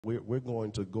We're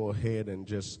going to go ahead and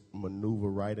just maneuver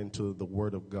right into the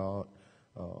Word of God.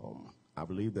 I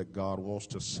believe that God wants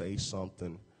to say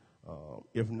something.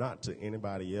 If not to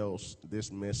anybody else,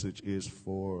 this message is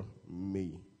for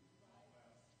me.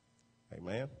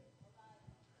 Amen.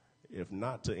 If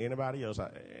not to anybody else,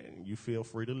 you feel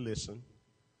free to listen.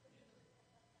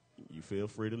 You feel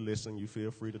free to listen. You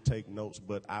feel free to take notes.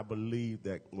 But I believe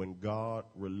that when God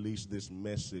released this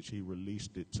message, he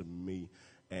released it to me.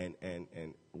 And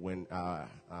when I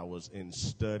was in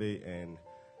study and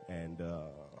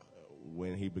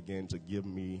when he began to give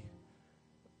me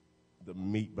the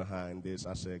meat behind this,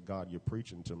 I said, God, you're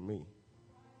preaching to me.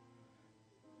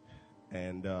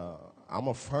 And I'm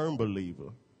a firm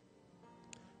believer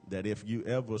that if you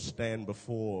ever stand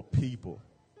before people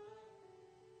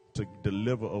to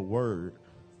deliver a word,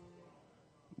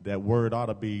 that word ought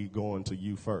to be going to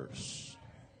you first.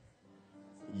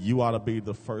 You ought to be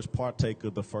the first partaker,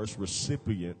 the first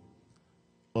recipient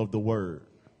of the word.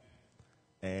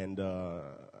 And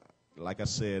like I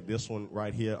said, this one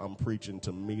right here, I'm preaching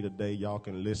to me today. Y'all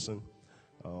can listen,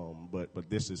 but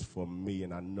this is for me,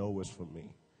 and I know it's for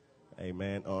me.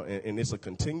 Amen. And it's a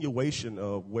continuation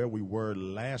of where we were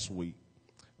last week.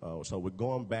 So we're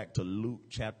going back to Luke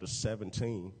chapter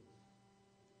 17.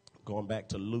 Going back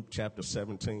to Luke chapter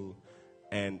 17.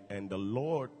 And the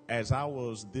Lord, as I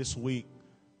was this week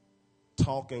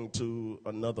talking to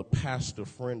another pastor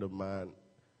friend of mine,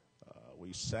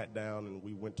 we sat down and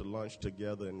we went to lunch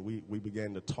together, and we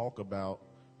began to talk about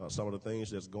some of the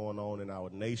things that's going on in our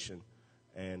nation.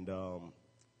 And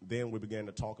then we began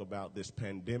to talk about this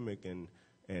pandemic and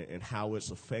how it's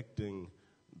affecting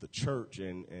the church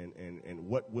and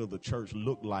what will the church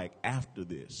look like after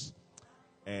this.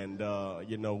 And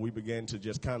we began to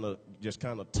just kind of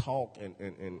talk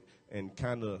and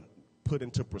kind of put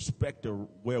into perspective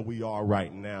where we are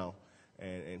right now.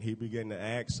 And he began to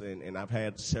ask, and I've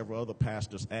had several other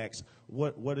pastors ask,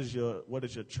 what is your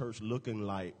church looking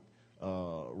like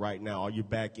right now? Are you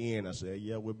back in? I said,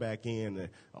 yeah, we're back in.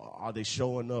 Are they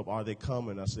showing up? Are they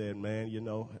coming? I said, man, you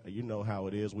know how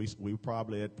it is. We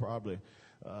probably at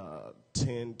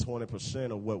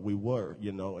 10-20% of what we were,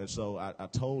 and so I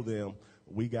told them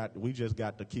we just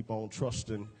got to keep on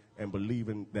trusting and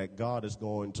believing that God is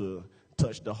going to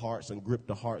touch the hearts and grip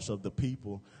the hearts of the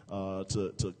people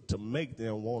to make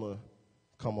them want to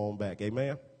come on back.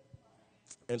 Amen.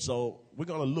 And so we're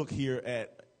going to look here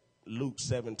at Luke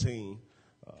 17.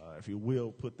 If you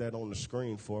will, put that on the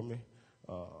screen for me.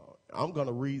 I'm going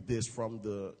to read this from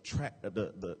the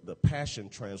Passion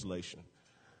Translation.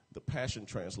 The Passion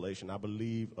Translation, I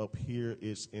believe up here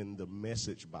is in the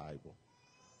Message Bible.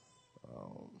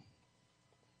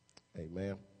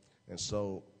 Amen. And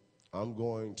so I'm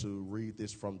going to read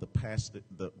this from the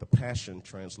Passion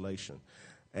Translation.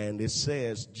 And it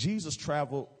says, Jesus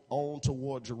traveled on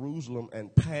toward Jerusalem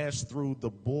and passed through the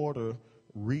border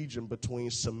region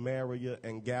between Samaria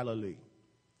and Galilee.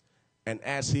 And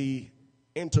as he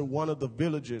entered one of the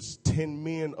villages, 10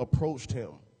 men approached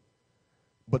him,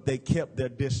 but they kept their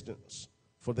distance,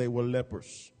 for they were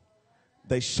lepers.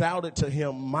 They shouted to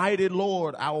him, "Mighty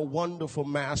Lord, our wonderful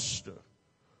master,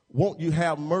 won't you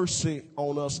have mercy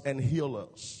on us and heal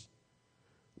us?"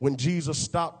 When Jesus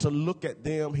stopped to look at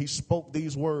them, he spoke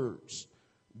these words,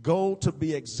 "Go to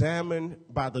be examined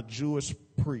by the Jewish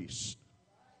priest."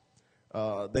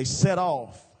 They set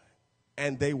off,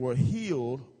 and they were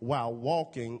healed while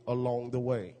walking along the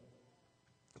way.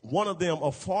 One of them,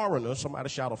 a foreigner, somebody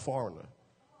shout a foreigner.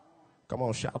 Come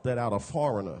on, shout that out, a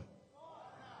foreigner.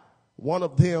 One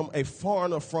of them, a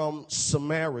foreigner from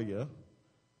Samaria,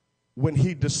 when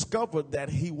he discovered that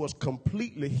he was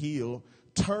completely healed,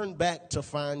 turned back to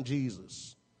find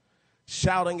Jesus,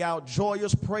 shouting out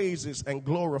joyous praises and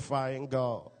glorifying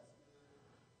God.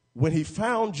 When he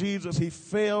found Jesus, he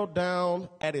fell down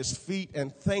at his feet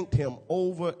and thanked him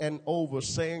over and over,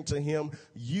 saying to him,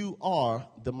 "You are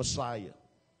the Messiah."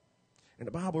 And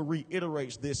the Bible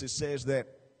reiterates this. It says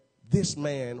that this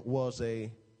man was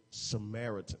a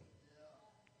Samaritan.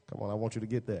 Come on, I want you to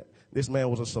get that. This man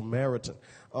was a Samaritan.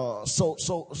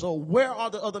 So where are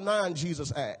the other 9,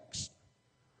 Jesus asked?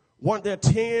 Weren't there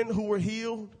 10 who were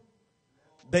healed?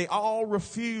 They all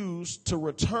refused to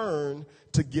return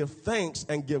to give thanks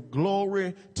and give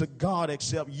glory to God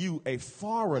except you, a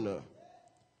foreigner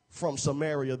from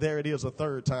Samaria. There it is a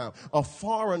third time. A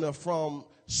foreigner from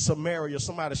Samaria.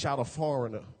 Somebody shout a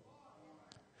foreigner.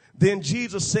 Then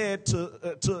Jesus said to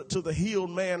the healed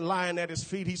man lying at his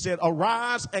feet, he said,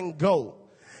 "Arise and go.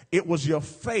 It was your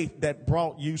faith that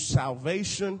brought you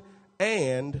salvation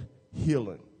and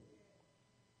healing."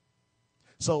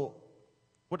 So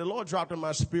what the Lord dropped in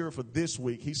my spirit for this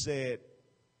week, he said,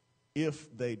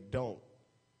 if they don't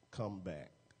come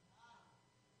back.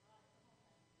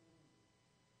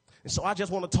 And so I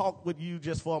just want to talk with you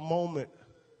just for a moment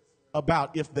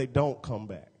about if they don't come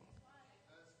back.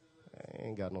 I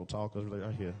ain't got no talkers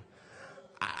right here.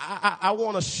 I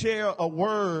want to share a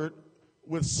word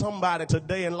with somebody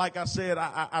today. And like I said,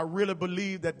 I really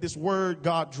believe that this word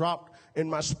God dropped in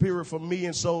my spirit for me.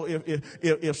 And so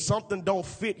if something don't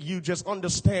fit you, just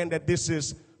understand that this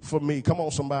is for me. Come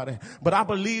on, somebody. But I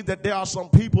believe that there are some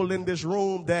people in this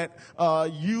room that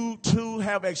you too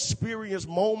have experienced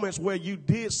moments where you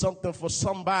did something for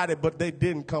somebody, but they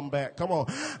didn't come back. Come on.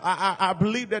 I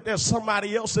believe that there's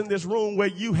somebody else in this room where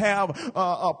you have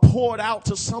poured out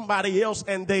to somebody else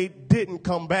and they didn't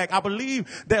come back. I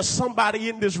believe there's somebody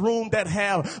in this room that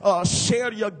have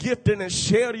shared your gifting and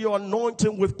shared your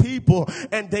anointing with people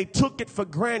and they took it for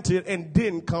granted and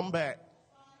didn't come back.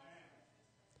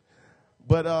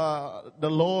 But the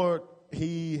Lord,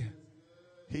 he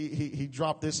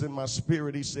dropped this in my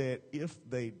spirit. He said, if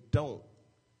they don't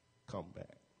come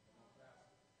back.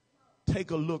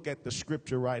 Take a look at the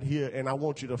scripture right here, and I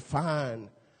want you to find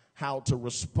how to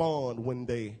respond when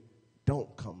they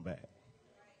don't come back.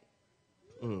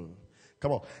 Come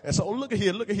on. And so look at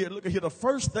here. The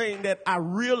first thing that I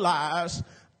realized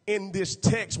in this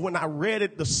text, when I read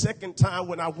it the second time,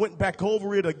 when I went back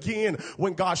over it again,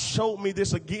 when God showed me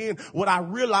this again, what I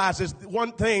realized is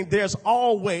one thing: there's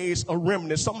always a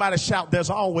remnant. Somebody shout,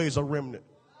 there's always a remnant.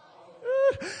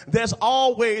 There's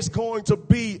always going to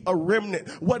be a remnant.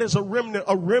 What is a remnant?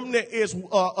 A remnant is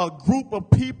a group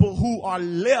of people who are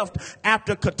left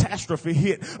after catastrophe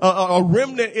hit. A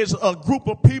remnant is a group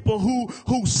of people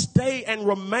who stay and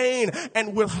remain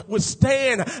and will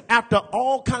withstand after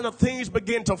all kind of things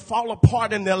begin to fall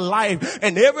apart in their life.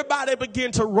 And everybody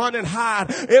begin to run and hide.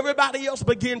 Everybody else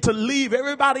begin to leave.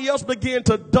 Everybody else begin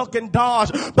to duck and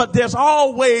dodge. But there's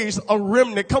always a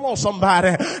remnant. Come on, somebody.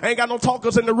 I ain't got no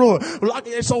talkers in the room.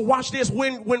 So watch this.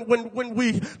 When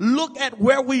we look at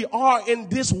where we are in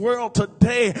this world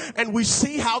today and we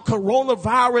see how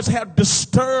coronavirus have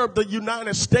disturbed the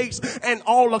United States and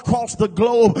all across the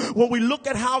globe, when we look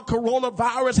at how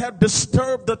coronavirus have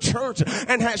disturbed the church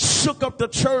and has shook up the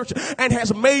church and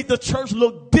has made the church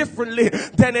look differently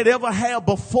than it ever had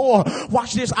before,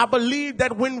 watch this. I believe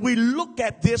that when we look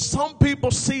at this, some people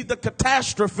see the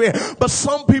catastrophe, but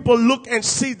some people look and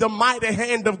see the mighty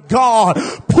hand of God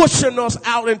pushing us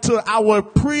out into our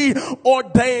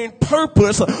preordained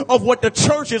purpose of what the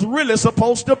church is really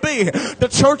supposed to be. The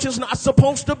church is not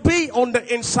supposed to be on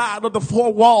the inside of the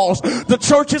four walls. The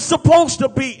church is supposed to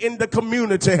be in the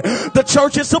community. The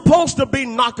church is supposed to be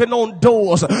knocking on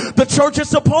doors. The church is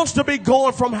supposed to be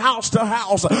going from house to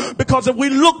house. Because if we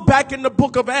look back in the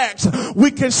book of Acts,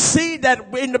 we can see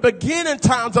that in the beginning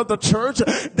times of the church,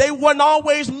 they weren't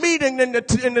always meeting in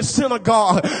the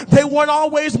synagogue. They weren't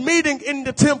always meeting in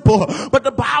the temple. But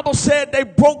the Bible said they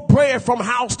broke bread from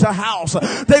house to house.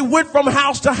 They went from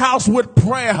house to house with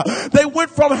prayer. They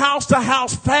went from house to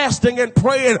house fasting and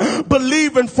praying,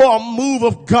 believing for a move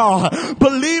of God,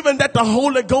 believing that the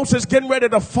Holy Ghost is getting ready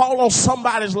to fall on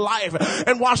somebody's life.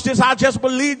 And watch this. I just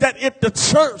believe that if the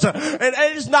church, and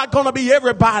it's not going to be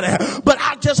everybody, but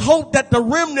I just hope that the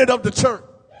remnant of the church,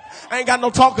 I ain't got no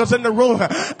talkers in the room.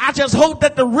 I just hope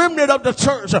that the remnant of the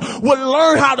church will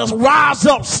learn how to rise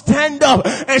up, stand up,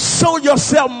 and show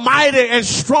yourself mighty and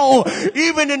strong,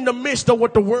 even in the midst of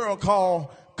what the world calls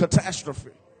catastrophe.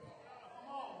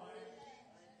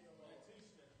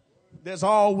 There's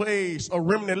always a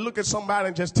remnant. Look at somebody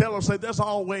and just tell them, say, there's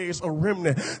always a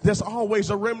remnant. There's always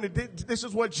a remnant. This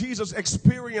is what Jesus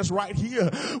experienced right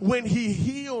here when he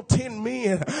healed 10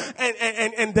 men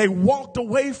and they walked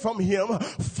away from him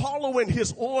following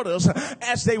his orders.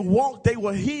 As they walked, they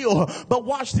were healed. But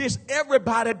watch this.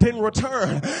 Everybody didn't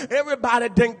return. Everybody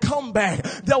didn't come back.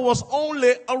 There was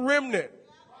only a remnant.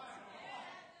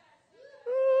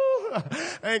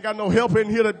 I ain't got no help in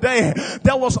here today.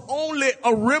 There was only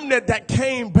a remnant that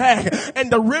came back, and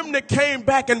the remnant came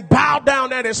back and bowed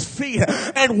down at his feet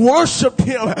and worshiped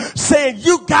him, saying,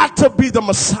 you got to be the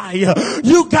Messiah.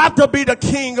 You got to be the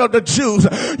King of the Jews.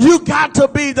 You got to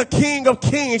be the King of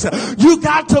Kings. You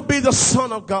got to be the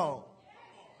Son of God.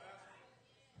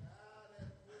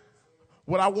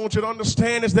 What I want you to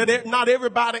understand is that not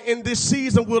everybody in this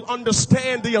season will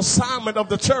understand the assignment of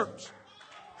the church.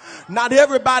 Not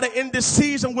everybody in this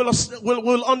season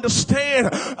will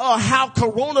understand how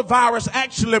coronavirus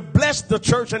actually blessed the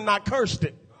church and not cursed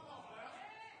it.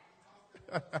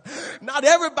 Not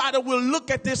everybody will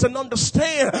look at this and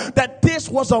understand that this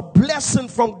was a blessing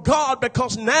from God,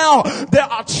 because now there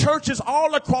are churches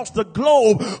all across the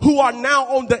globe who are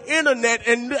now on the internet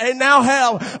and now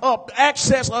have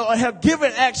access, have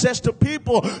given access to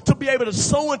people to be able to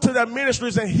sow into their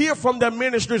ministries and hear from their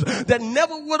ministries that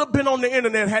never would have been on the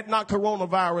internet had not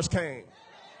coronavirus came.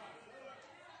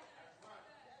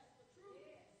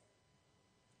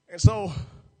 And so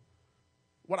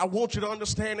what I want you to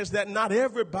understand is that not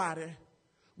everybody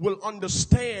will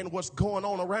understand what's going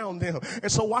on around them.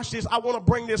 And so watch this. I want to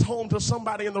bring this home to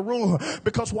somebody in the room,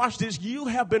 because watch this. You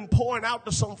have been pouring out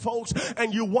to some folks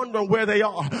and you wondering where they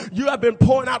are. You have been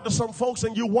pouring out to some folks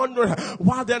and you wondering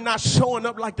why they're not showing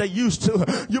up like they used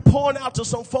to. You're pouring out to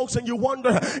some folks and you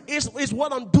wonder, is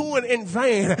what I'm doing in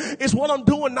vain? Is what I'm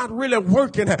doing not really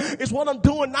working? Is what I'm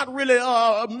doing not really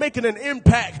making an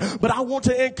impact? But I want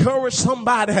to encourage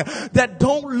somebody that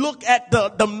don't look at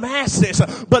the masses,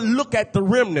 but look at the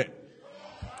remnant.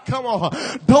 Come on.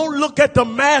 Don't look at the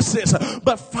masses,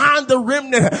 but find the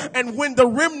remnant. And when the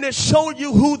remnant show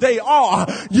you who they are,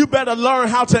 you better learn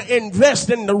how to invest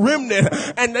in the remnant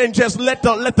and then just let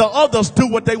the others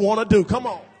do what they want to do. Come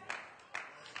on.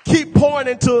 Keep pouring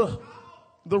into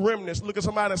the remnants. Look at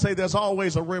somebody and say, there's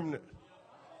always a remnant.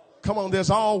 Come on, there's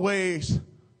always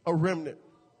a remnant.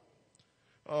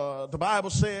 The Bible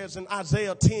says in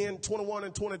Isaiah 10, 21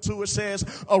 and 22, it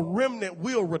says, a remnant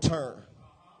will return.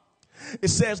 It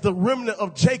says, the remnant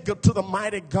of Jacob to the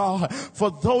mighty God. For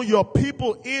though your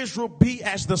people Israel be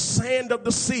as the sand of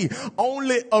the sea,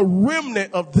 only a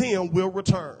remnant of them will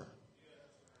return.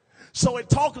 So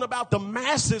it's talking about the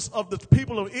masses of the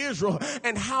people of Israel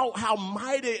and how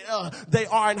mighty they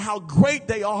are and how great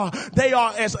they are. They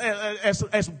are as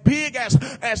big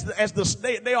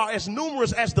they are as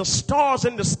numerous as the stars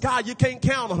in the sky. You can't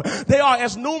count them. They are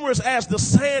as numerous as the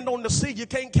sand on the sea. You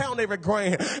can't count every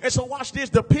grain. And so watch this.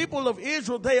 The people of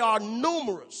Israel, they are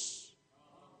numerous.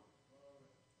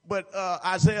 But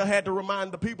Isaiah had to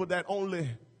remind the people that only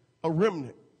a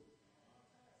remnant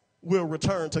will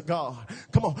return to God.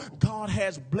 Come on. God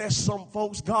has blessed some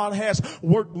folks. God has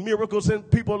worked miracles in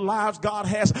people's lives. God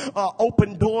has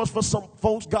opened doors for some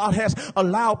folks. God has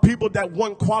allowed people that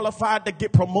weren't qualified to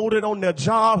get promoted on their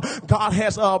job. God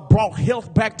has brought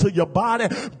health back to your body,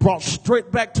 brought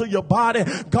strength back to your body.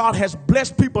 God has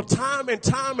blessed people time and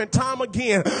time and time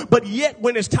again. But yet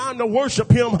when it's time to worship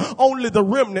him, only the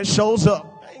remnant shows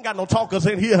up. Got no talkers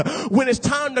in here. When it's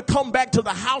time to come back to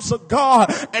the house of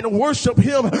God and worship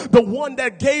him, the one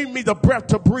that gave me the breath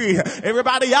to breathe.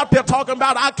 Everybody out there talking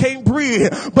about I can't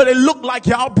breathe, but it looked like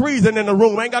y'all breathing in the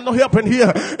room. Ain't got no help in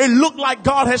here. It looked like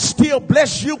God has still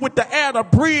blessed you with the air to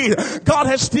breathe. God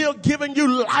has still given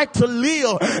you life to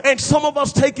live, and some of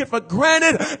us take it for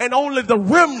granted, and only the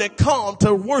remnant come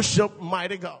to worship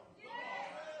mighty God.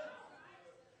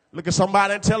 Look at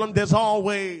somebody and tell them there's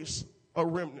always a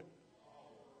remnant.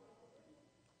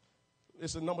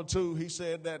 Listen, number two, he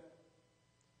said that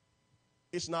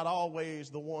it's not always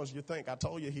the ones you think. I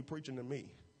told you he preaching to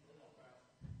me.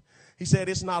 He said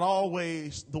it's not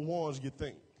always the ones you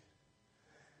think.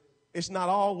 It's not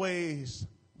always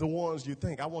the ones you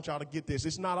think. I want y'all to get this.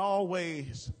 It's not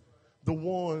always the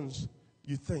ones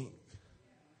you think.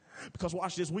 Because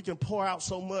watch this, we can pour out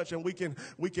so much and we can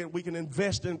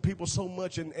invest in people so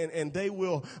much and they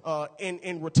will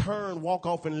in return walk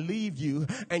off and leave you,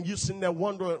 and you're sitting there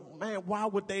wondering, man, why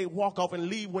would they walk off and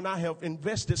leave when I have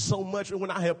invested so much and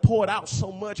when I have poured out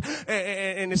so much,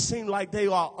 and it seemed like they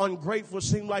are ungrateful, it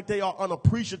seemed like they are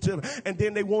unappreciative, and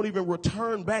then they won't even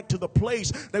return back to the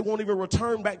place, they won't even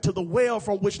return back to the well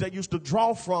from which they used to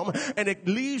draw from, and it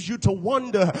leaves you to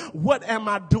wonder, what am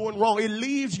I doing wrong? It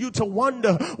leaves you to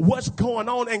wonder what's going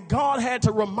on. And God had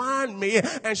to remind me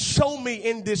and show me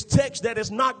in this text that it's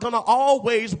not going to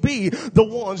always be the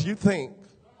ones you think.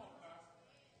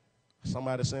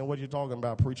 Somebody saying, what are you talking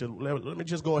about, preacher? Let me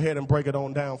just go ahead and break it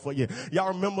on down for you. Y'all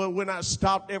remember when I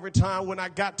stopped every time when I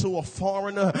got to a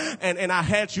foreigner and I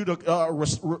had you to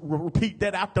repeat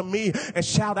that after me and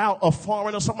shout out a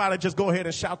foreigner? Somebody just go ahead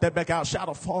and shout that back out. Shout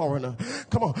a foreigner.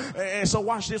 Come on. And so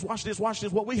watch this.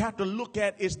 What we have to look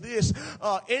at is this.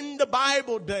 In the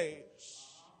Bible days,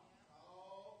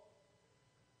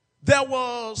 there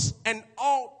was an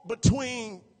alt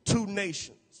between two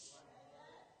nations.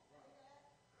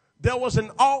 There was an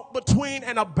alt between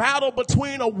and a battle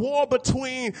between, a war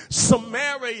between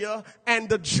Samaria and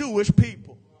the Jewish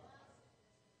people.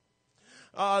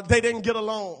 They didn't get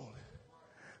along.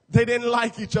 They didn't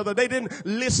like each other. They didn't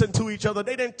listen to each other.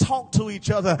 They didn't talk to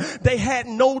each other. They had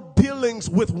no dealings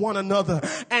with one another.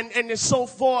 And so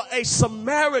for a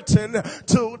Samaritan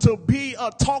to be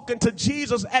talking to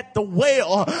Jesus at the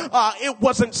well, it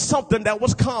wasn't something that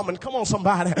was common. Come on,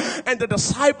 somebody. And the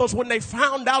disciples, when they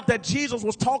found out that Jesus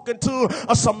was talking to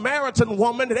a Samaritan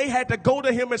woman, they had to go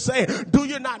to him and say, do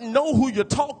you not know who you're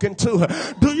talking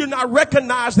to? Do you not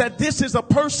recognize that this is a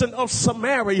person of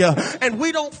Samaria? And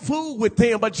we don't fool with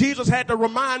them, but Jesus had to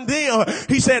remind them.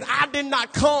 He said, I did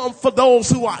not come for those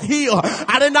who are healed.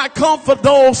 I did not come for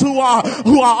those who are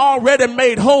already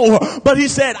made whole. But he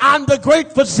said, I'm the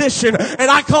great physician,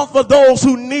 and I come for those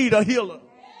who need a healer.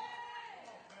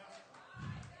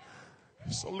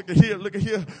 So look at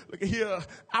here.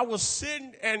 I was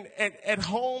sitting at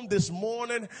home this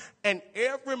morning, and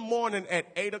every morning at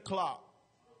 8 o'clock,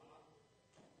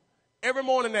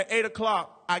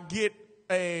 I get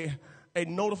a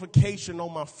notification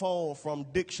on my phone from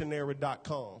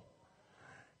dictionary.com,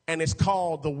 and it's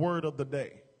called the Word of the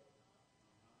Day.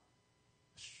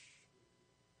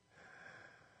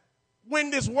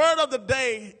 When this Word of the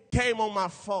Day came on my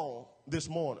phone this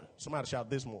morning, somebody shout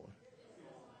this morning.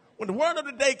 When the Word of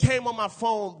the Day came on my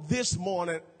phone this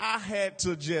morning, I had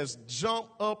to just jump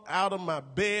up out of my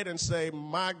bed and say,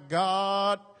 my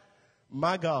God,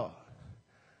 my God.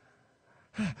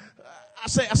 I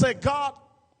say, God,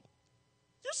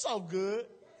 you're so good.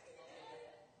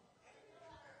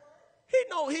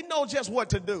 He know just what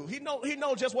to do. He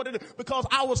know just what to do, because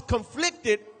I was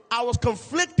conflicted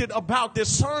about this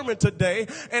sermon today,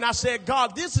 and I said,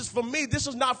 God, this is for me. This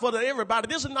is not for everybody.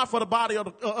 This is not for the body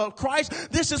of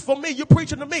Christ. This is for me. You're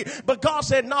preaching to me. But God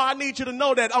said, no, I need you to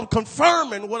know that I'm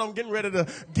confirming what I'm getting ready to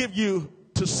give you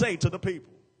to say to the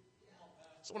people.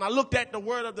 So when I looked at the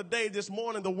Word of the Day this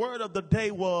morning, the word of the day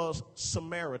was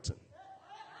Samaritan.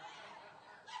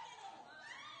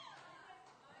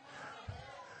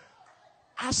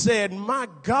 I said, my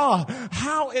God,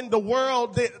 how in the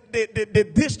world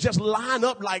did this just line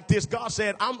up like this? God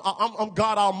said, I'm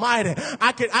God Almighty.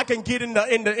 I can get in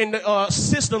the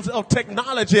systems of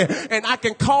technology, and I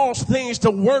can cause things to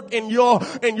work in your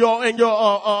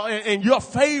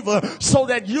favor, so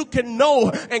that you can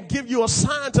know and give you a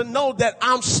sign to know that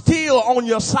I'm still on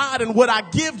your side, and what I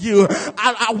give you,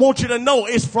 I want you to know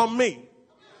it's from me.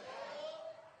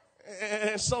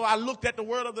 And so I looked at the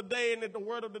Word of the Day, and the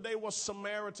Word of the Day was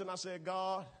Samaritan. I said,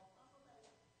 God,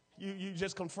 you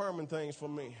just confirming things for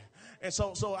me. And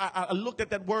so I looked at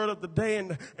that Word of the Day,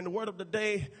 and the Word of the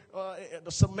Day,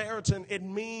 the Samaritan, it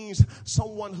means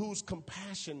someone who's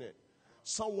compassionate.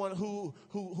 Someone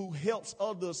who helps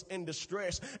others in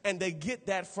distress. And they get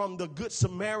that from the Good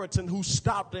Samaritan who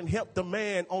stopped and helped the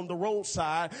man on the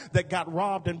roadside that got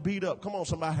robbed and beat up. Come on,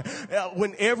 somebody.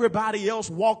 When everybody else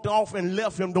walked off and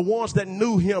left him, the ones that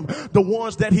knew him, the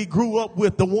ones that he grew up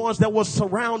with, the ones that was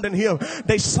surrounding him,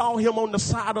 they saw him on the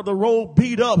side of the road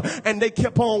beat up, and they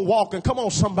kept on walking. Come on,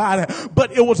 somebody.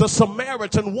 But it was a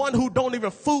Samaritan, one who don't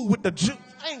even fool with the Jews.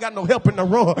 I ain't got no help in the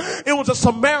room. It was a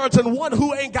Samaritan, one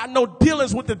who ain't got no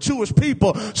dealings with the Jewish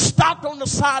people, stopped on the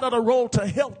side of the road to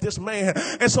help this man.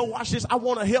 And so watch this. I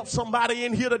want to help somebody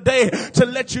in here today to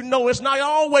let you know it's not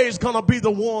always going to be the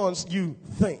ones you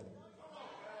think.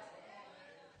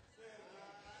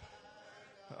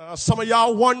 Some of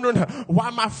y'all wondering why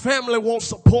my family won't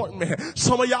support me.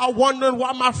 Some of y'all wondering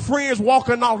why my friends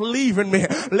walking off leaving me.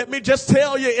 Let me just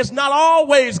tell you, it's not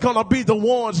always going to be the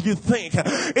ones you think.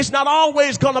 It's not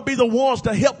always going to be the ones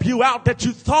to help you out that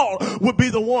you thought would be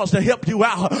the ones to help you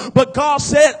out. But God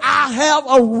said, I have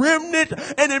a remnant,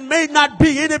 and it may not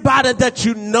be anybody that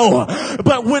you know.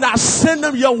 But when I send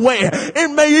them your way,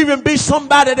 it may even be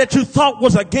somebody that you thought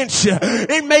was against you.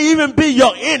 It may even be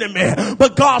your enemy.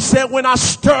 But God said, when I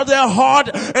stir their heart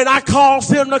and I cause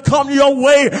them to come your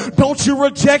way, don't you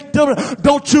reject them.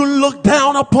 Don't you look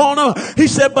down upon them. He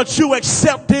said, but you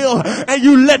accept them and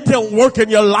you let them work in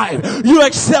your life. You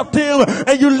accept them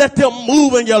and you let them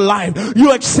move in your life.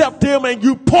 You accept them and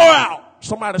you pour out.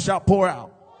 Somebody shout, pour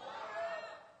out.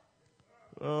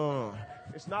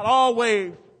 It's not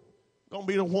always going to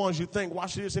be the ones you think.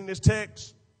 Watch this in this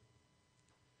text.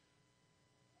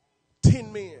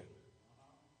 10 men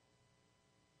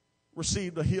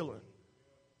received a healing,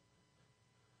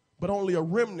 but only a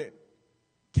remnant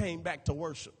came back to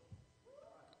worship.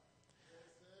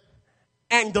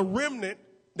 And the remnant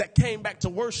that came back to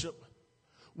worship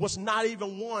was not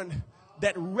even one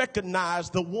that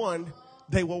recognized the one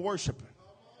they were worshiping.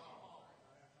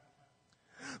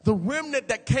 The remnant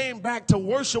that came back to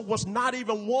worship was not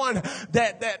even one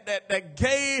that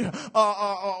gave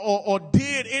or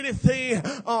did anything.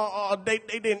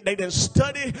 They didn't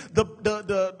study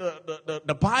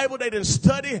the Bible. They didn't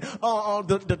study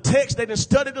the text. They didn't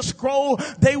study the scroll.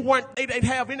 They didn't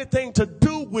have anything to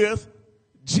do with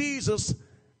Jesus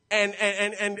and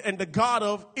the God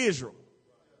of Israel.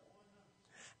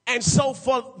 And so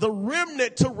for the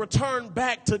remnant to return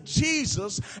back to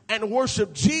Jesus and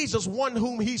worship Jesus, one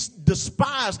whom he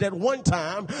despised at one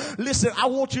time. Listen, I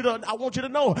want you to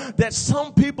know that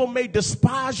some people may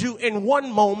despise you in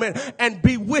one moment and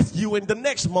be with you in the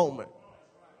next moment.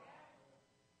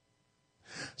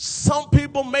 Some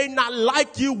people may not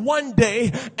like you one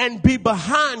day and be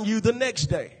behind you the next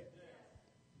day.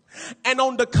 And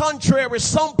on the contrary,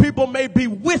 some people may be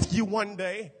with you one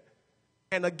day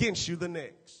and against you the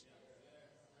next.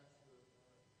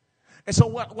 And so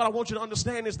what I want you to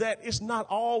understand is that it's not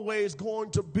always going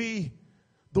to be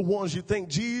the ones you think.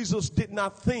 Jesus did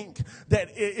not think that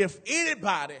if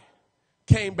anybody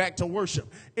came back to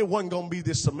worship, it wasn't going to be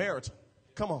this Samaritan.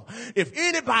 Come on. If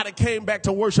anybody came back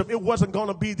to worship, it wasn't going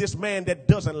to be this man that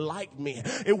doesn't like me.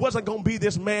 It wasn't going to be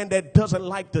this man that doesn't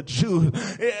like the Jews.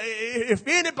 If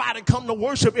anybody come to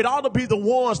worship, it ought to be the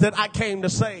ones that I came to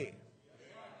save.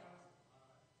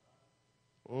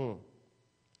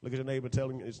 Look at your neighbor,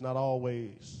 telling you it's not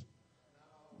always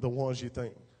the ones you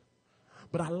think.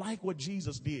 But I like what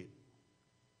Jesus did.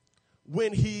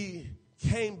 When he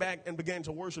came back and began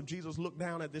to worship, Jesus looked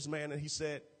down at this man and he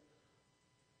said,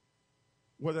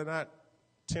 were there not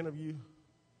 10 of you?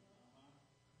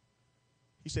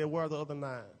 He said, where are the other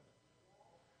 9?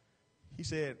 He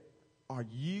said, are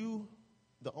you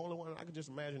the only one? I could just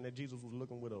imagine that Jesus was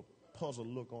looking with a puzzled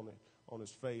look on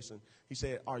his face. And he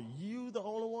said, are you the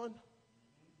only one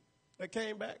that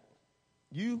came back?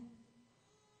 You?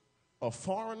 A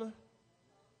foreigner?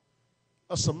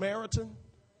 A Samaritan?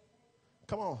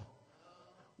 Come on.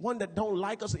 One that don't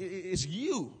like us, it's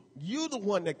you. You the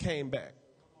one that came back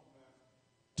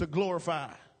to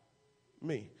glorify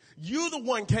me. You the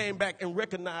one came back and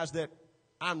recognized that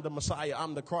I'm the Messiah,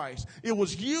 I'm the Christ. It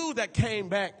was you that came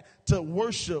back to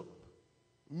worship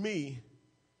me,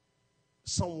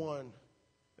 someone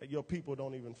that your people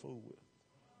don't even fool with.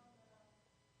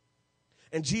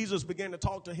 And Jesus began to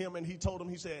talk to him and he told him,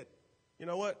 he said, you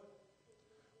know what?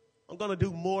 I'm going to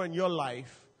do more in your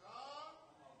life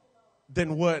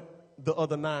than what the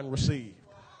other 9 received.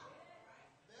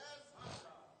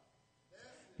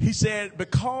 He said,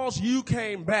 because you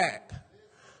came back,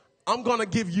 I'm going to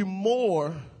give you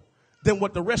more than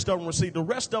what the rest of them received. The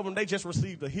rest of them, they just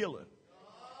received a healing.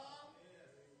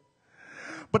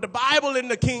 But the Bible in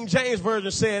the King James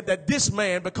Version said that this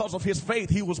man, because of his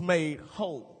faith, he was made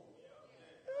whole.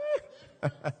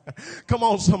 Come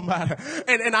on, somebody.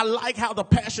 And I like how the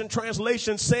Passion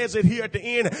Translation says it here at the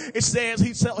end. It says,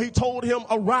 he told him,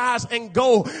 arise and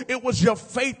go. It was your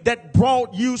faith that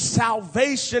brought you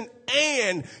salvation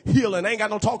and healing. I ain't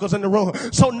got no talkers in the room.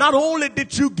 So not only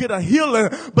did you get a healing,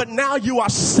 but now you are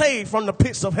saved from the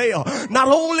pits of hell. Not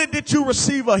only did you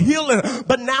receive a healing,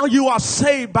 but now you are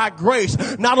saved by grace.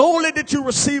 Not only did you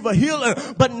receive a healing,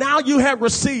 but now you have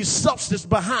received substance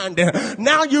behind it.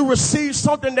 Now you receive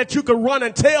something that you can run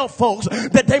and tell folks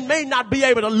that they may not be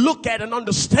able to look at and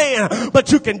understand,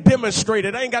 but you can demonstrate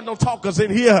it. I ain't got no talkers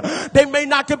in here. They may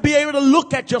not be able to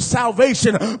look at your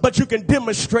salvation, but you can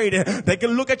demonstrate it. They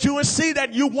can look at you and see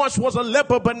that you once was a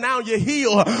leper, but now you're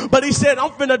healed. But he said,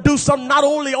 I'm finna do something not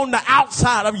only on the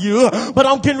outside of you, but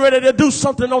I'm getting ready to do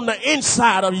something on the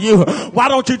inside of you. Why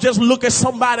don't you just look at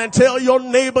somebody and tell your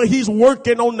neighbor he's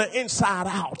working on the inside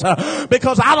out?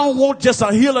 Because I don't want just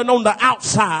a healing on the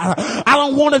outside. I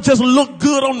don't want to just look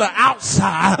good on the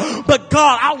outside. But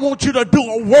God, I want you to do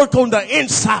a work on the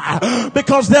inside,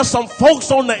 because there's some folks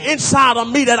on the inside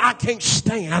of me that I can't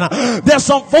stand. There's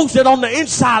some folks that on the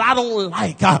inside I don't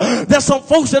like. There's some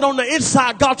folks that on the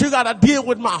inside, God, you got to deal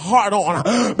with my heart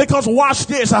on. Because watch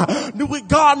this.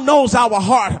 God knows our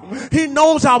heart. He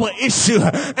knows our issue.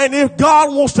 And if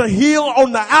God wants to heal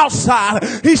on the outside,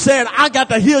 he said, I got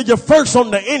to heal you first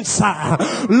on the inside.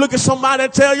 Look at somebody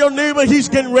and tell your neighbor he's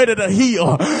getting ready to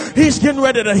heal. He's getting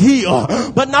ready to heal.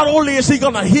 But not only is he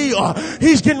going to heal,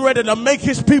 he's getting ready to make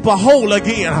his people whole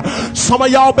again. Some of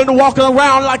y'all been walking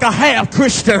around like a half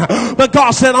Christian, but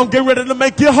God said, I'm getting ready to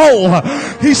make you whole.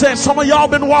 He said, some of y'all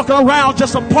been walking around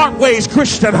just a part ways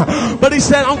Christian, but he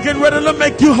said, I'm getting ready to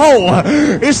make you whole.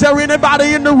 Is there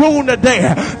anybody in the room today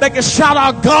that can shout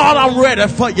out, God, I'm ready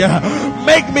for you.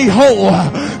 Make me whole.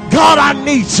 God, I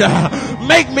need you.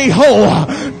 Make me whole.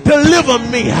 Deliver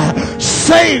me.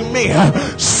 save me,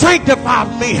 sanctify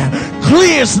me,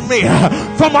 cleanse me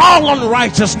from all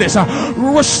unrighteousness,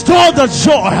 restore the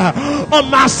joy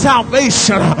of my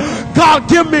salvation. God,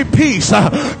 give me peace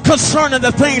concerning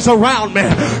the things around me.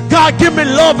 God, give me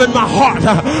love in my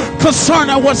heart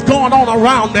concerning what's going on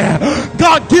around me.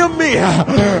 God, give me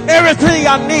everything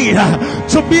I need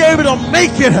to be able to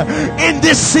make it in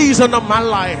this season of my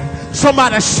life.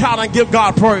 Somebody shout and give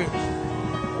God praise.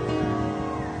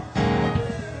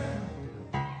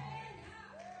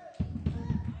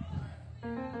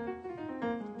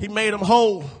 He made them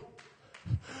whole.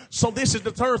 So this is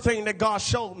the third thing that God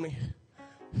showed me.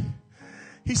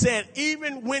 He said,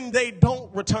 even when they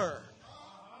don't return,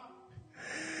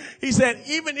 he said,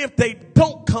 even if they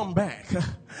don't come back,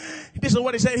 this is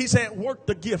what he said. He said, work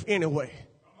the gift anyway.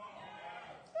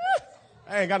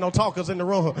 I ain't got no talkers in the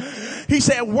room. He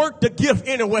said, work the gift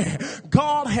anyway.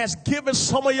 God has given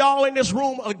some of y'all in this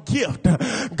room a gift.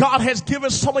 God has given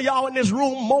some of y'all in this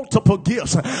room multiple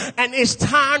gifts. And it's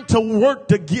time to work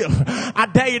the gift. I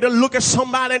dare you to look at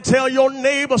somebody and tell your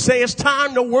neighbor, say, it's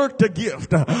time to work the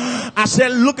gift. I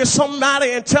said, look at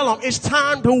somebody and tell them it's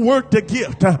time to work the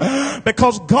gift.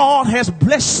 Because God has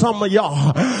blessed some of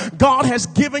y'all. God has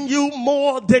given you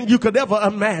more than you could ever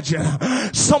imagine.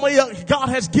 Some of you, God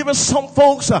has given some folks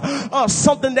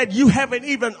something that you haven't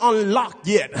even unlocked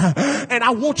yet. And I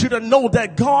want you to know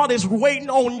that God is waiting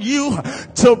on you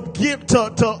to give,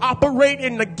 to operate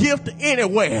in the gift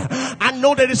anyway. I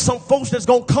know that it's some folks that's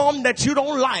going to come that you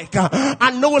don't like. I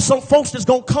know it's some folks that's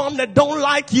going to come that don't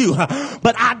like you.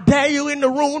 But I dare you in the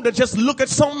room to just look at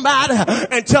somebody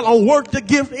and tell them, work the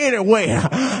gift anyway.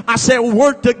 I said,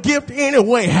 work the gift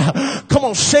anyway. Come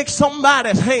on, shake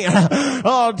somebody's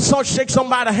hand. So shake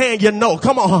somebody's hand, you know.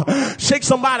 Come on. Shake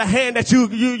somebody's hand that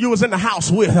you was in the house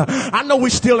with. I know we're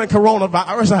still in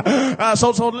coronavirus.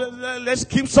 So let's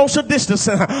keep social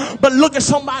distancing. But look at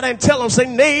somebody and tell them, say,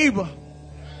 neighbor.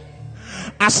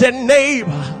 I said,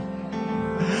 neighbor.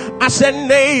 I said,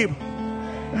 neighbor.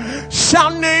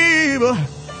 Shout, neighbor.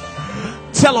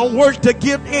 Tell them, work the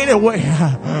gift anyway.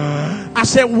 I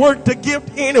said, work the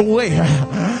gift anyway.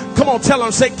 Come on, tell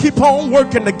them, say, keep on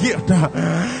working the gift.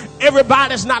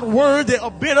 Everybody's not worthy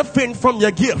of benefiting from your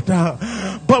gift,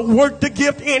 but work the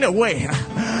gift anyway.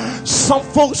 Some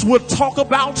folks will talk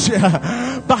about you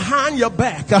behind your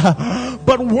back,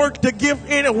 but work the gift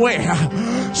anyway.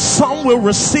 Some will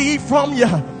receive from you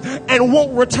and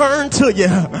won't return to you,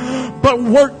 but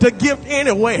work the gift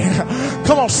anyway.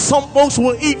 Come on, some folks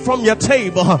will eat from your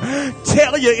table,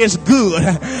 tell you it's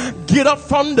good, get up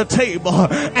from the table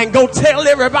and go tell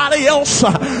everybody else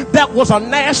that was a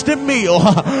nasty meal,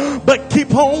 but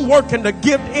keep on working the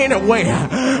gift anyway.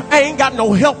 I ain't got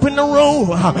no help in the room.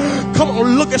 Come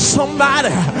on, look at somebody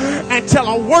and tell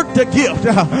them, work the gift.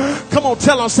 Come on,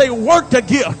 tell them, say, work the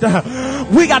gift.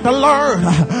 We got to learn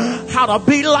how to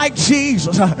be like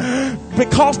Jesus.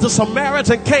 Because the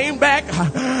Samaritan came back,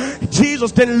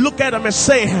 Jesus didn't look at him and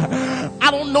say,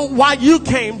 I don't know why you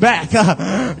came back.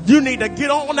 You need to get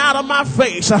on out of my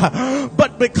face.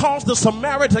 But because the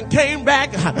Samaritan came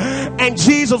back and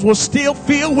Jesus was still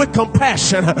filled with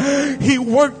compassion, he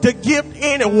worked the gift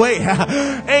anyway.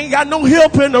 Ain't got no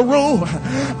help in the room.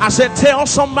 I said, tell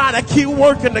somebody, keep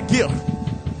working the gift.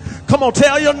 Come on,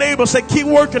 tell your neighbor, say, keep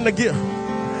working the gift.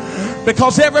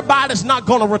 Because everybody's not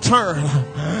going to return.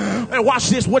 And watch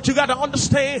this. What you got to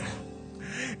understand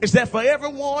is that for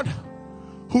everyone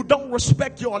who don't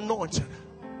respect your anointing,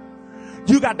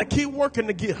 you got to keep working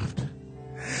the gift.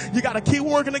 You got to keep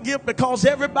working the gift, because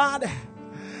everybody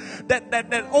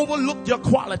that overlooked your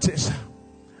qualities,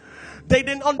 they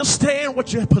didn't understand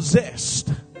what you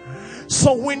possessed.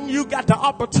 So when you got the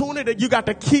opportunity, you got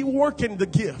to keep working the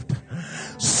gift.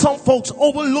 Some folks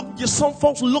overlooked you, some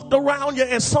folks looked around you,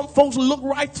 and some folks looked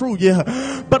right through you.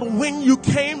 But when you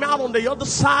came out on the other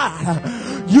side,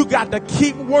 you got to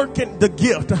keep working the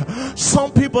gift.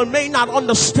 Some people may not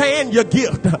understand your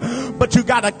gift, but you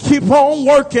got to keep on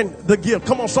working the gift.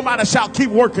 Come on, somebody shout, keep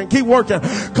working, keep working.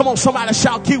 Come on, somebody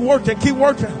shout, keep working, keep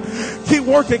working, keep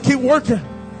working, keep working.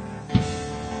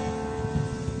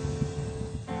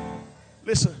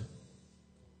 Listen.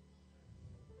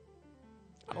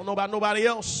 I don't know about nobody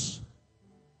else,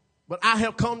 but I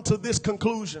have come to this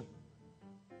conclusion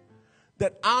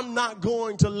that I'm not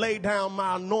going to lay down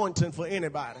my anointing for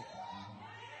anybody.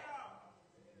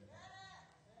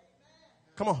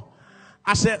 Come on.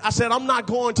 I said, I'm not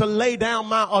going to lay down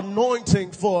my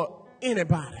anointing for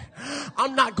anybody.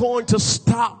 I'm not going to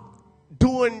stop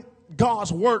doing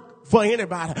God's work for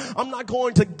anybody. I'm not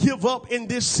going to give up in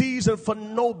this season for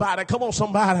nobody. Come on,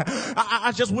 somebody.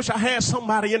 I just wish I had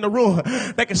somebody in the room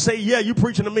that could say, yeah, you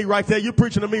preaching to me right there. You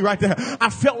preaching to me right there. I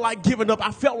felt like giving up.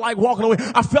 I felt like walking away.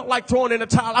 I felt like throwing in the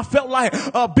towel. I felt like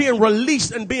being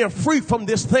released and being free from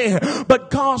this thing. But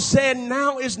God said,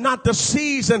 now is not the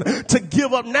season to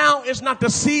give up. Now is not the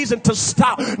season to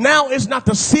stop. Now is not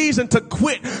the season to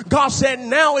quit. God said,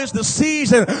 now is the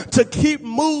season to keep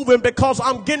moving, because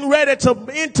I'm getting ready to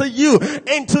enter you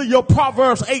into your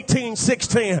Proverbs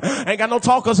 18:16. Ain't got no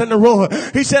talkers in the room.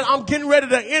 He said, I'm getting ready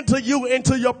to enter you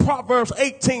into your Proverbs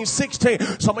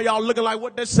 18:16. Some of y'all looking like,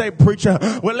 what they say, preacher?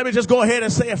 Well, let me just go ahead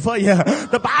and say it for you.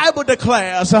 The Bible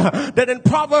declares that in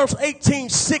Proverbs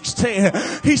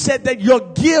 18:16, he said that your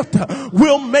gift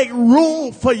will make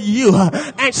room for you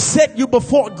and set you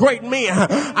before great men.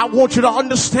 I want you to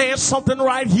understand something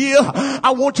right here.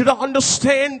 I want you to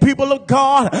understand, people of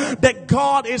God, that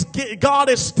God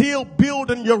is still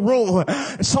building your room.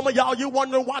 And some of y'all, you're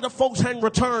wondering why the folks hadn't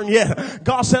returned yet.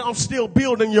 God said, I'm still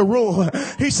building your room.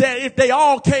 He said, if they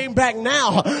all came back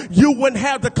now, you wouldn't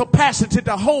have the capacity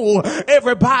to hold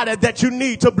everybody that you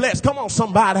need to bless. Come on,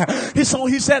 somebody. So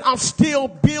he said, I'm still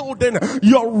building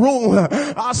your room.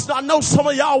 I know some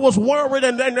of y'all was worried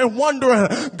and wondering,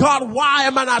 God, why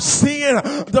am I not seeing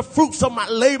the fruits of my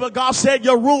labor? God said,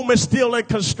 your room is still in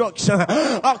construction.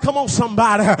 Come on,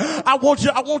 somebody. I want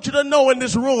you to know in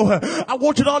this room, I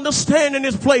want you to understand in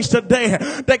this place today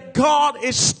that God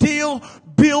is still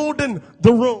building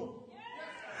the room.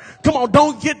 Come on,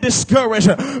 don't get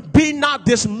discouraged. Be not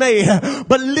dismayed.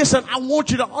 But listen, I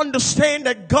want you to understand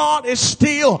that God is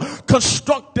still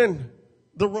constructing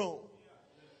the room.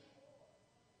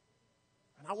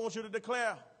 And I want you to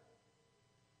declare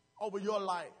over your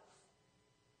life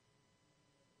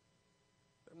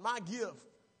that my gift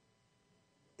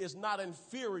is not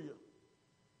inferior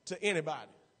to anybody.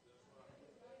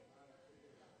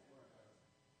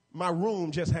 My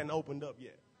room just hadn't opened up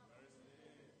yet.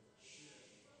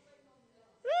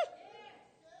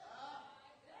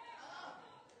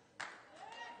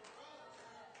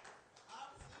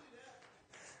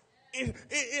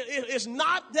 It's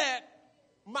not that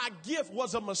my gift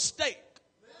was a mistake.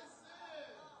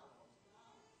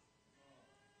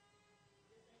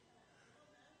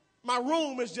 My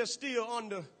room is just still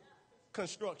under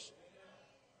construction.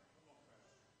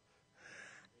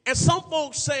 And some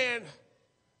folks saying,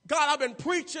 God, I've been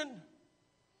preaching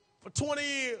for 20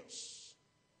 years.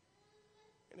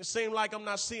 And it seems like I'm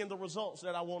not seeing the results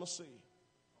that I want to see.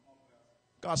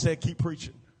 God said, keep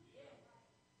preaching.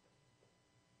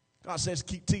 God says,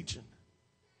 keep teaching.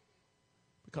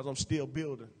 Because I'm still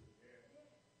building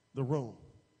the room.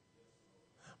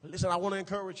 But listen, I want to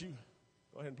encourage you.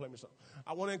 Go ahead and play me something.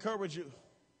 I want to encourage you.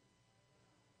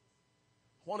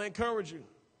 I want to encourage you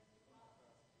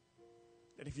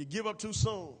that if you give up too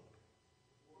soon,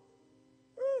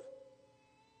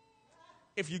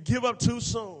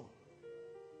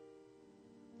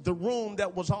 the room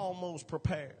that was almost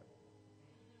prepared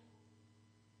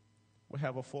will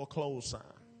have a foreclosed sign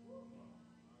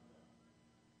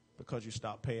because you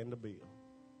stopped paying the bill.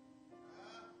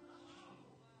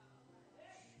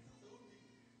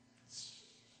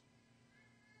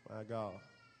 My God.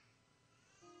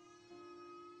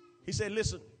 He said,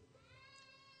 listen,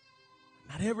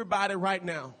 not everybody right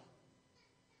now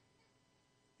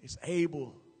is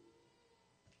able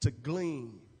to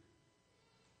glean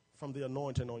from the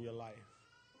anointing on your life.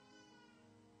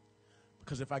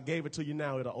 Because if I gave it to you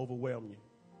now, it'll overwhelm you.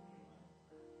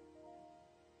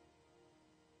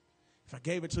 If I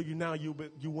gave it to you now, you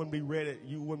wouldn't be ready.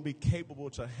 You wouldn't be capable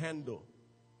to handle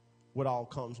what all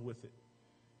comes with it.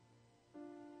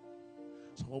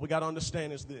 So what we got to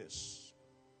understand is this,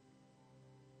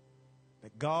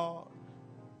 that God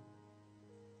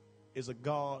is a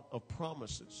God of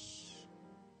promises.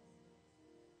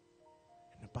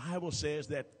 And the Bible says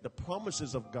that the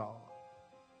promises of God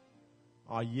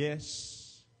are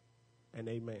yes and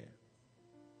amen.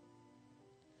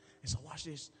 And so watch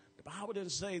this. The Bible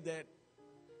didn't say that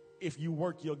if you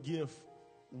work your gift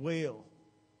well,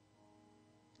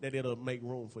 that it'll make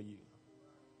room for you.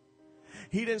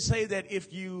 He didn't say that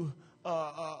if you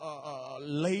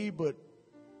labored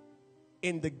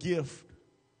in the gift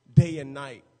day and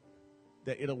night,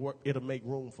 that it'll make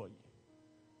room for you.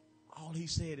 All he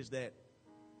said is that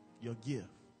your gift.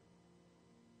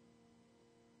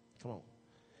 Come on.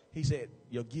 He said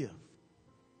your gift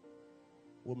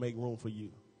will make room for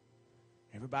you.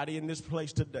 Everybody in this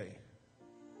place today,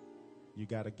 you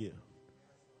got a gift.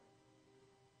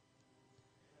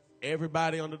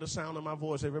 Everybody under the sound of my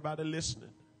voice, everybody listening,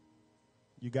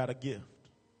 you got a gift.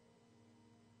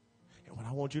 And what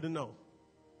I want you to know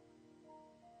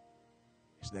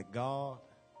is that God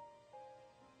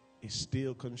is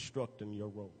still constructing your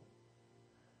room.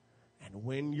 And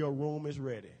when your room is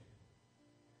ready,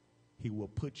 he will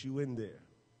put you in there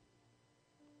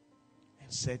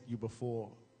and set you before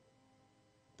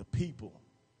the people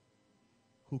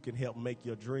who can help make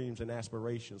your dreams and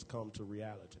aspirations come to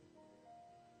reality.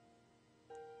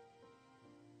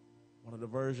 One of the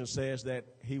versions says that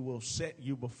he will set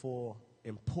you before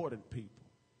important people.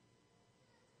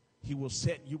 He will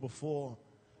set you before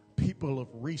people of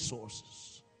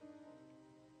resources.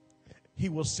 He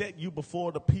will set you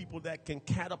before the people that can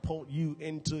catapult you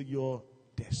into your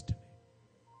destiny.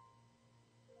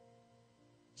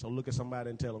 So look at somebody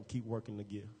and tell them, keep working the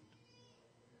gift.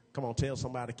 Come on, tell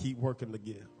somebody, keep working the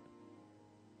gift.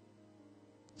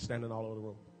 Standing all over the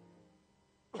room.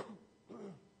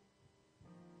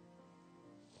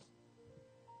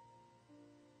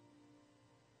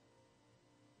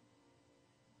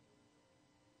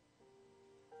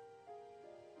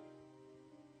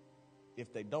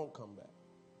 If they don't come back,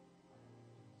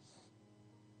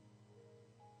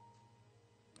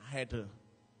 I had to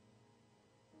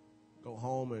go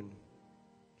home and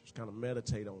just kind of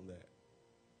meditate on that.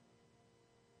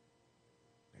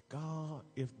 That God,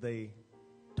 if they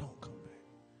don't come back,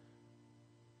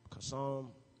 because some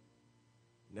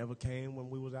never came when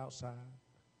we was outside.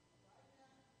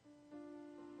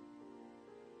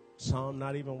 Some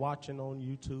not even watching on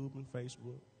YouTube and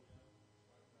Facebook.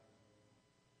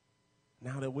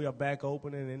 Now that we are back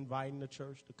open and inviting the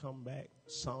church to come back,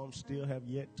 some still have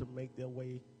yet to make their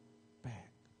way back.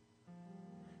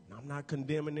 Now, I'm not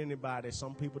condemning anybody.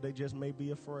 Some people, they just may be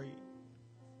afraid.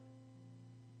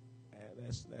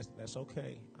 And that's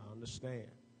okay. I understand.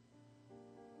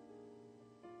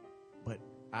 But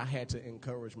I had to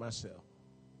encourage myself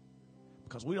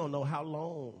because we don't know how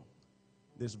long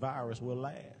this virus will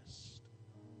last.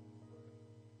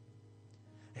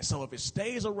 And so if it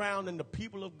stays around and the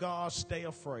people of God stay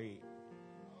afraid,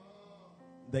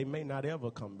 they may not ever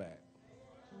come back.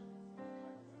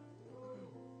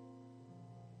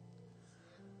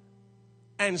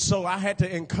 And so I had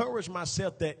to encourage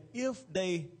myself that if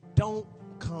they don't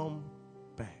come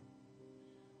back,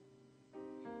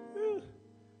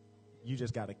 you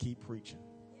just got to keep preaching.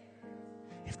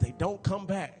 If they don't come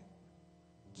back,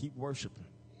 keep worshiping.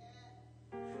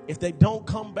 If they don't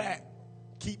come back,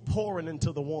 keep pouring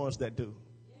into the ones that do.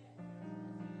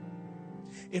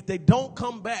 If they don't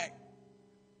come back,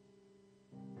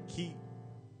 keep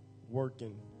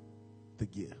working the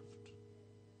gift.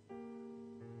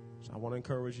 So I want to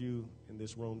encourage you in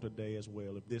this room today as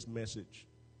well. If this message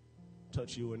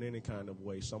touched you in any kind of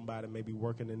way, somebody may be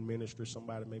working in ministry,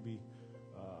 somebody may be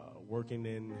working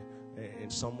in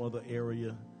some other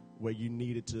area where you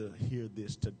needed to hear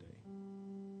this today.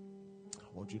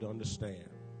 I want you to understand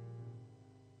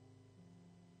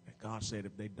that God said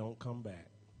if they don't come back,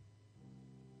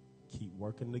 keep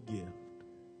working the gift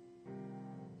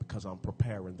because I'm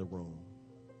preparing the room.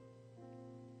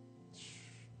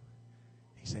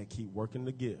 He said keep working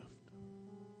the gift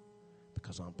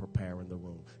because I'm preparing the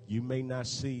room. You may not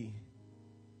see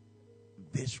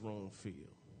this room filled,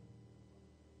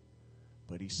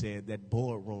 but he said that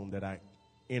boardroom that I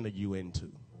enter you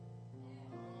into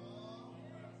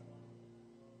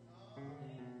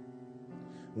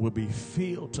will be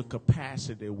filled to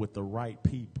capacity with the right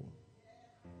people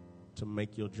to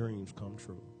make your dreams come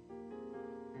true.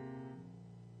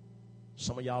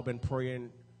 Some of y'all been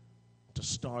praying to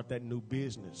start that new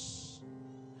business.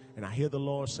 And I hear the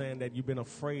Lord saying that you've been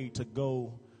afraid to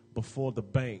go before the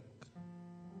bank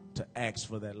to ask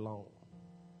for that loan.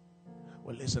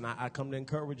 Well, listen, I come to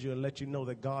encourage you and let you know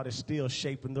that God is still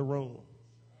shaping the room.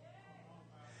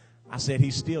 I said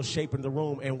he's still shaping the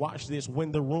room. And watch this.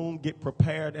 When the room get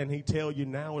prepared and he tell you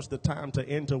now is the time to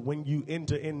enter, when you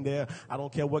enter in there, I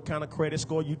don't care what kind of credit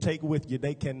score you take with you,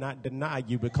 they cannot deny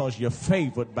you because you're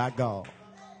favored by God.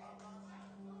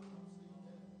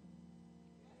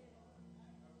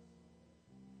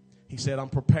 He said, I'm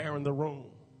preparing the room.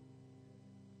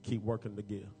 Keep working the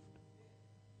gift.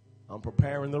 I'm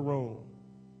preparing the room.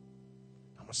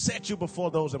 I'm going to set you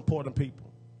before those important people.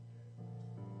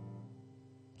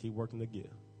 Keep working the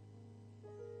gift.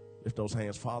 Lift those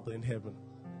hands. Father in heaven,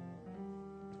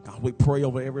 God, we pray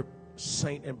over every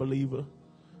saint and believer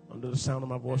under the sound of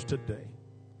my voice today.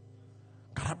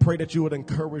 God, I pray that you would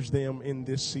encourage them in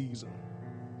this season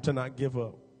to not give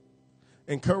up.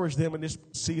 Encourage them in this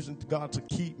season, God, to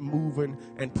keep moving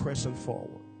and pressing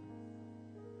forward.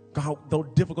 God, though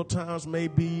difficult times may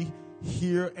be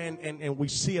here and we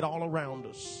see it all around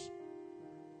us,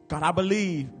 God, I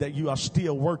believe that you are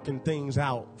still working things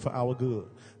out for our good.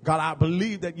 God, I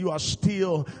believe that you are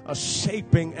still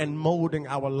shaping and molding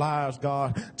our lives,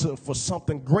 God, for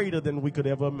something greater than we could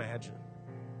ever imagine.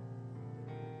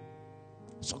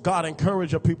 So, God,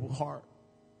 encourage your people's heart.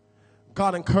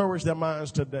 God, encourage their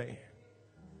minds today.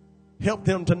 Help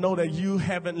them to know that you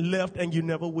haven't left and you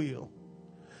never will.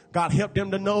 God, help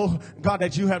them to know, God,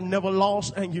 that you have never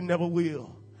lost and you never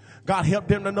will. God, help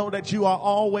them to know that you are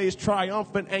always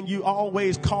triumphant and you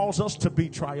always cause us to be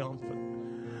triumphant.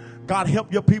 God,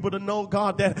 help your people to know,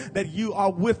 God, that you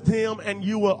are with them and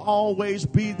you will always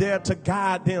be there to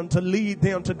guide them, to lead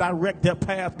them, to direct their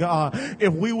path, God.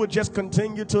 If we would just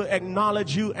continue to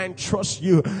acknowledge you and trust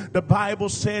you, the Bible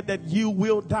said that you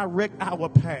will direct our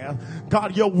path.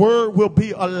 God, your word will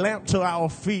be a lamp to our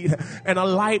feet and a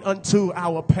light unto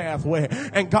our pathway.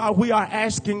 And God, we are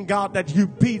asking, God, that you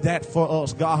be that for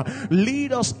us, God.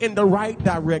 Lead us in the right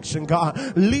direction,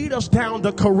 God. Lead us down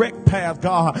the correct path,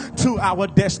 God, to our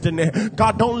destiny.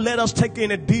 God, don't let us take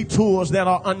any detours that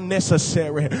are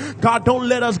unnecessary. God, don't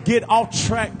let us get off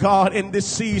track, God, in this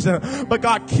season. But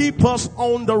God, keep us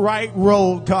on the right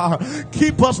road, God.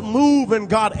 Keep us moving,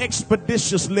 God,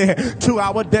 expeditiously to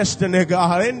our destiny,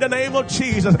 God. In the name of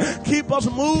Jesus, keep us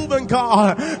moving,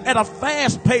 God, at a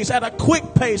fast pace, at a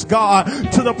quick pace, God,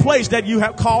 to the place that you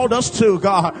have called us to,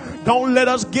 God. Don't let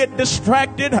us get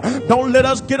distracted. Don't let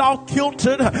us get all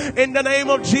kilted. In the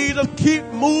name of Jesus, keep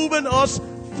moving us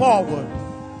forward.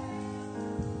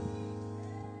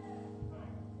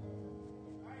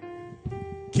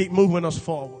 Keep moving us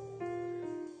forward.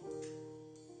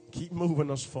 Keep moving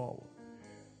us forward.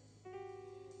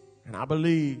 And I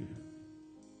believe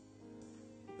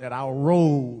that our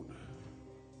road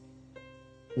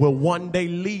will one day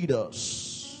lead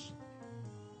us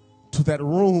to that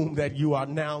room that you are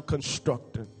now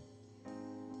constructing.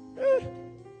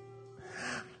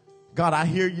 God, I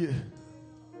hear you.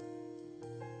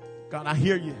 God, I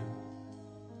hear you.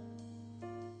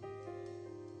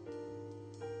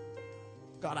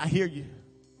 God, I hear you.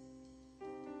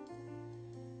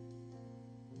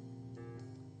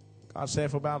 God said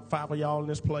for about 5 of y'all in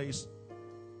this place,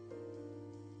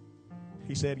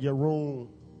 he said, your room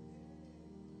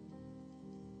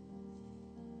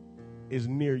is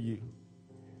near you.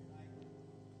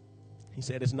 He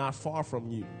said, it's not far from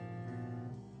you.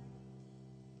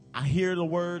 I hear the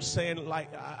words saying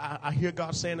like, I hear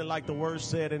God saying it like the word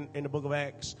said in the book of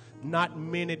Acts, not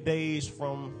many days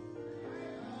from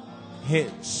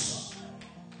hence.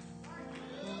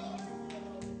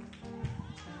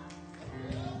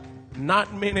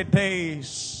 Not many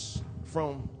days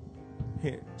from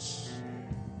hence.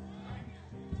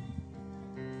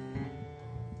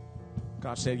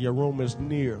 God said, your room is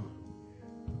near.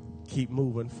 Keep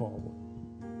moving forward.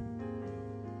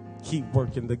 Keep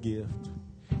working the gift.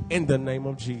 In the name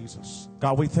of Jesus.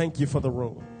 God, we thank you for the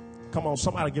room. Come on,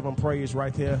 somebody give him praise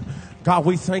right there. God,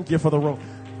 we thank you for the room.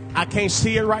 I can't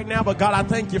see it right now, but God, I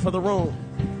thank you for the room.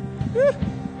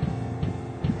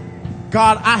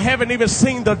 God, I haven't even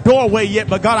seen the doorway yet,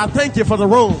 but God, I thank you for the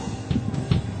room.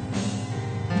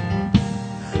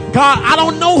 God, I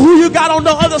don't know who you got on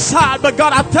the other side, but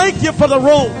God, I thank you for the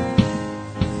room.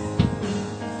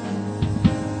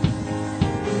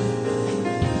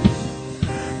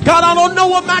 God, I don't know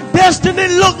what my destiny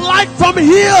look like from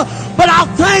here, but I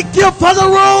thank you for the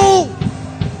room.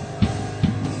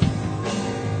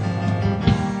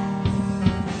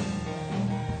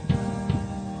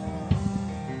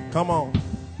 Come on.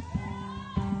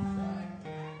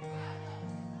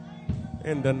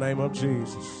 In the name of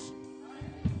Jesus.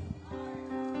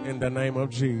 In the name of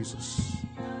Jesus.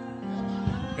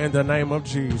 In the name of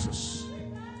Jesus.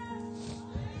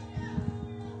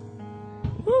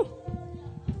 Woo.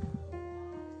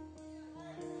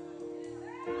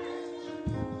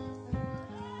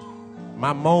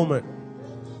 My moment.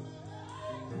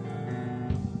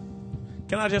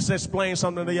 Can I just explain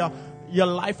something to y'all? Your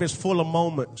life is full of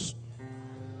moments.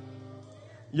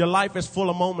 Your life is full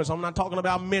of moments. I'm not talking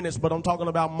about minutes, but I'm talking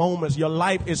about moments. Your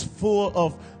life is full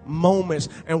of moments.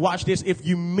 And watch this. If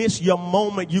you miss your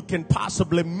moment, you can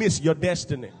possibly miss your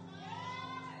destiny.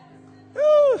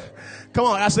 Come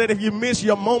on, I said if you miss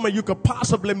your moment, you could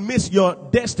possibly miss your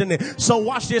destiny. So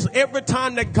watch this. Every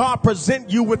time that God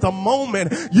presents you with a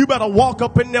moment, you better walk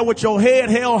up in there with your head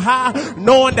held high,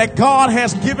 knowing that God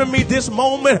has given me this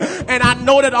moment, and I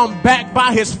know that I'm backed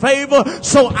by his favor.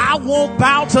 So I won't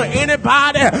bow to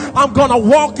anybody. I'm going to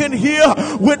walk in here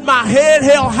with my head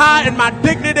held high and my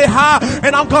dignity high,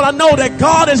 and I'm going to know that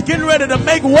God is getting ready to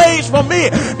make ways for me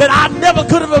that I never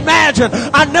could have imagined.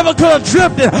 I never could have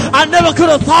dreamt it. I never could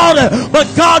have thought it.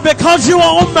 But God, because you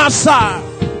are on my side,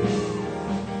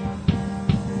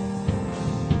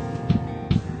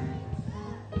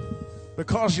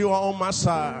 Because you are on my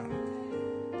side,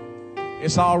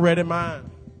 it's already mine.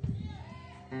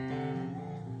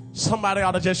 Somebody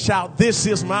ought to just shout, this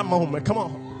is my moment. Come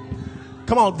on.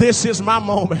 Come on, this is my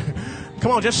moment.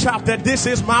 Come on, just shout that this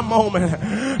is my moment.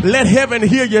 Let heaven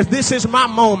hear you. This is my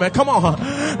moment. Come on.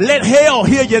 Let hell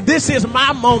hear you. This is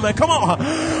my moment. Come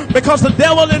on. Because the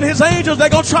devil and his angels, they're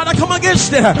going to try to come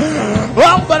against you.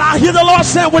 Well, but I hear the Lord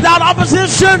say, without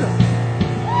opposition,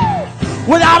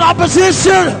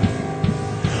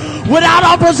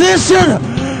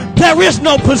 there is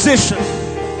no position.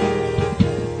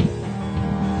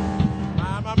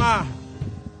 My.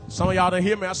 Some of y'all didn't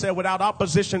hear me. I said, without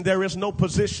opposition, there is no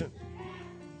position.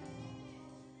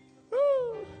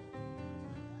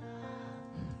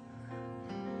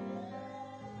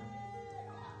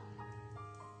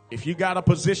 If you got a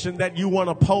position that you want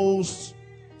to oppose,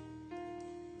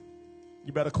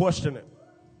 you better question it.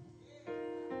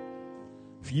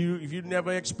 If you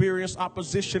never experienced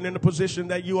opposition in the position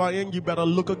that you are in, you better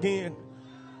look again.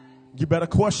 You better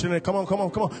question it. Come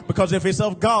on. Because if it's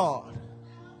of God,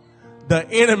 the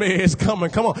enemy is coming.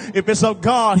 Come on. If it's of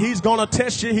God, he's going to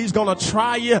test you. He's going to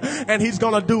try you. And he's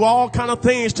going to do all kind of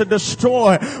things to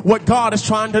destroy what God is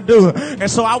trying to do.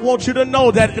 And so I want you to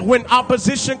know that when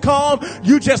opposition comes,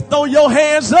 you just throw your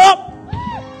hands up.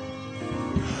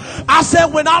 I said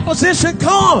when opposition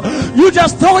comes, you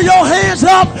just throw your hands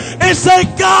up and say,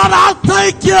 God, I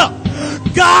thank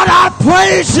you. God, I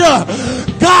praise you.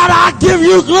 God, I give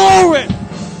you glory.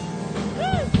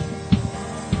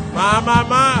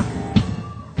 My.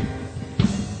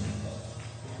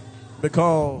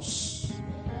 Because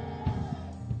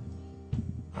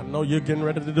I know you're getting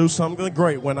ready to do something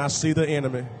great when I see the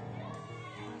enemy.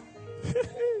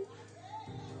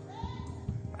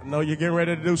 I know you're getting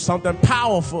ready to do something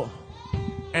powerful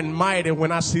and mighty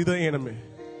when I see the enemy.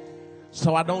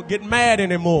 So I don't get mad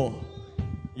anymore.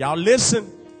 Y'all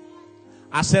listen.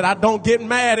 I said I don't get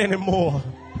mad anymore.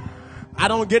 I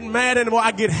don't get mad anymore.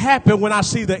 I get happy when I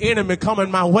see the enemy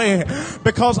coming my way,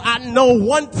 because I know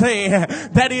one thing,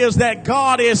 that is that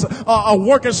God is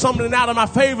working something out of my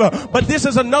favor. But this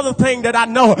is another thing that I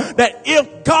know, that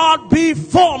if God be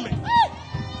for me,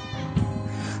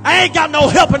 I ain't got no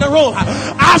help in the room.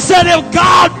 I said if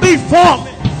God be for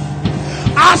me.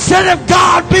 I said if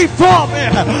God be for me.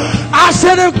 I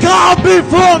said if God be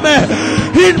for me.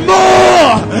 He's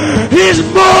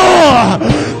more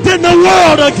than the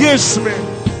world against me.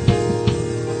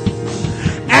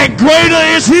 And greater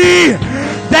is he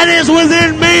that is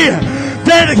within me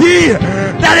than he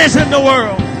that is in the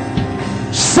world.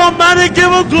 Somebody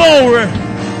give him glory.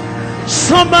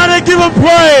 Somebody give him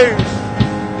praise.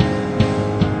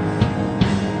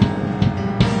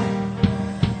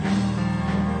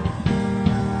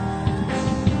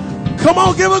 Come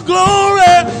on, give him glory.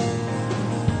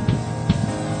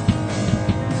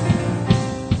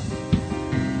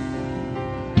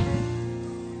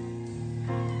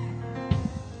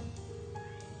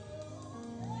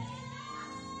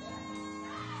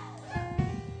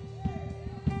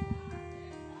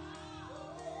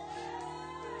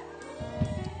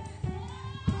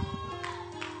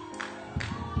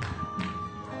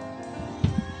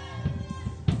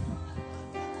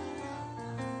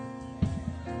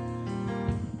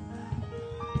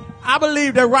 I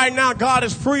believe that right now God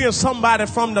is freeing somebody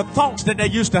from the thoughts that they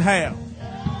used to have.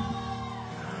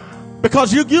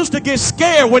 Because you used to get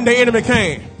scared when the enemy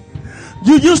came.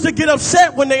 You used to get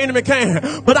upset when the enemy came.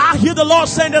 But I hear the Lord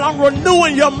saying that I'm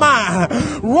renewing your mind.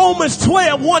 Romans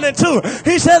 12:1-2.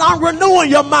 He said, I'm renewing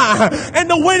your mind. And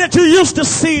the way that you used to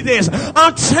see this,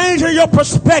 I'm changing your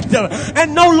perspective.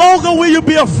 And no longer will you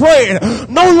be afraid.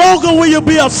 No longer will you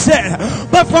be upset.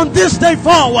 But from this day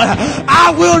forward,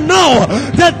 I will know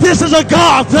that this is a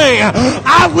God thing.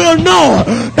 I will know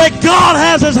that God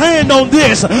has his hand on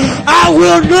this. I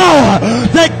will know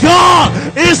that God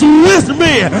is with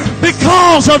me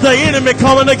because of the enemy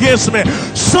coming against me.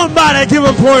 Somebody give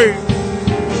him praise.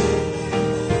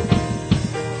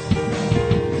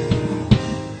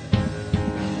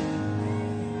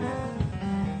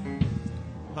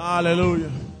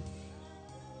 Hallelujah.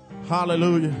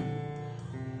 Hallelujah.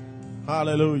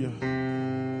 Hallelujah.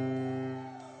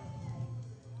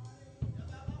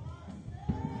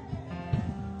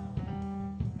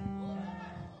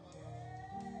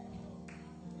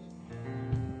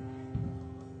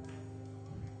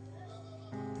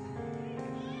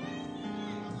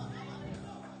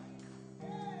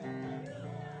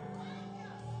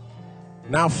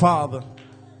 Now, Father,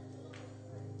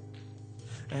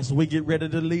 as we get ready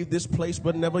to leave this place,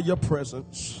 but never your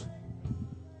presence,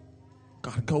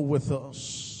 God, go with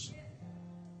us.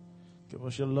 Give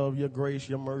us your love, your grace,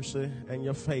 your mercy, and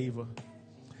your favor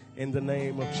in the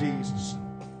name of Jesus.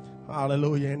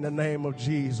 Hallelujah. In the name of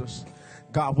Jesus.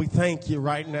 God, we thank you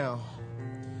right now.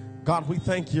 God, we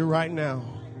thank you right now.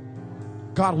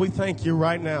 God, we thank you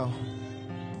right now.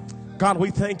 God, we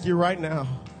thank you right now.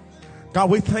 God,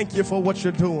 we thank you for what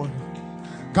you're doing.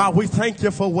 God, we thank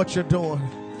you for what you're doing.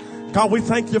 God, we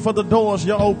thank you for the doors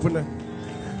you're opening.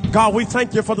 God, we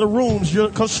thank you for the rooms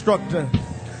you're constructing.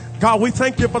 God, we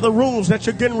thank you for the rooms that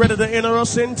you're getting ready to enter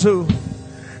us into.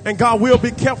 And God, we'll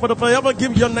be careful to forever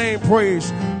give your name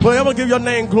praise, forever give your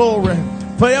name glory,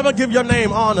 forever give your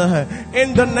name honor.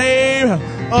 In the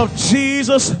name of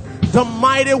Jesus, the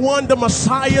mighty one, the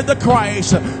Messiah, the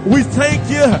Christ, we thank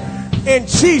you in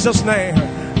Jesus' name.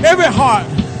 Every heart,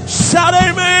 shout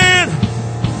amen.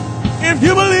 If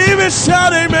you believe it,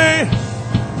 shout amen.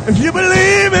 If you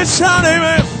believe it, shout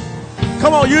amen.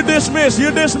 Come on, you're dismissed.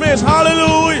 You're dismissed.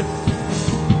 Hallelujah.